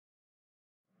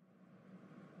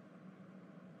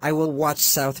I will watch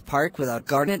South Park without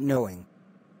Garnet knowing.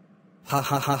 Ha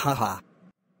ha ha ha ha.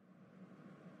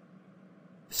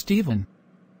 Steven.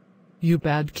 You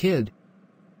bad kid.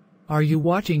 Are you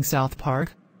watching South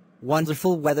Park?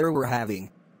 Wonderful weather we're having.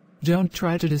 Don't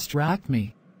try to distract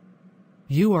me.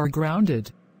 You are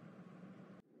grounded.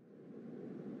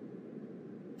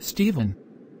 Steven.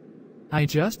 I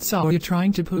just saw you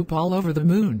trying to poop all over the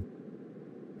moon.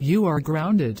 You are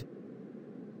grounded.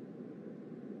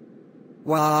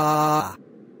 Wah!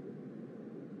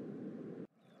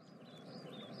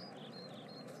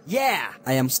 Yeah!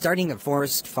 I am starting a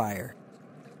forest fire.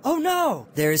 Oh no!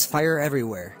 There is fire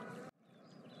everywhere.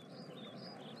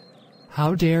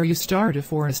 How dare you start a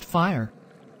forest fire?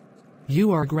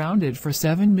 You are grounded for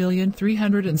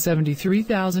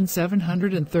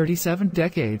 7,373,737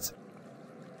 decades.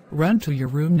 Run to your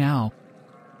room now.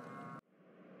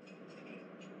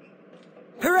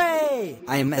 Hooray!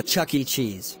 I am at Chuck E.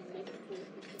 Cheese.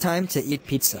 Time to eat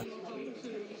pizza.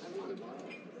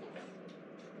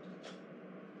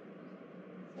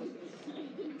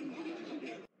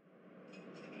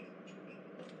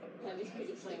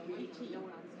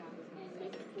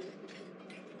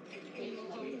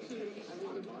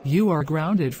 You are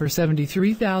grounded for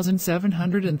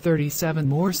 73,737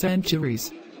 more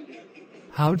centuries.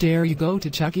 How dare you go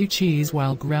to Chuck E. Cheese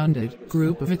while grounded?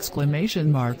 Group of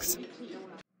exclamation marks.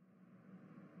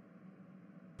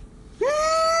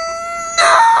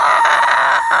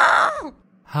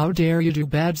 How dare you do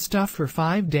bad stuff for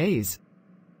 5 days?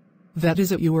 That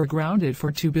is it, you are grounded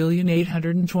for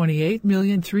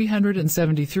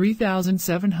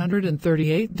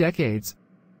 2,828,373,738 decades.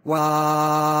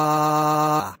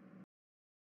 Wah!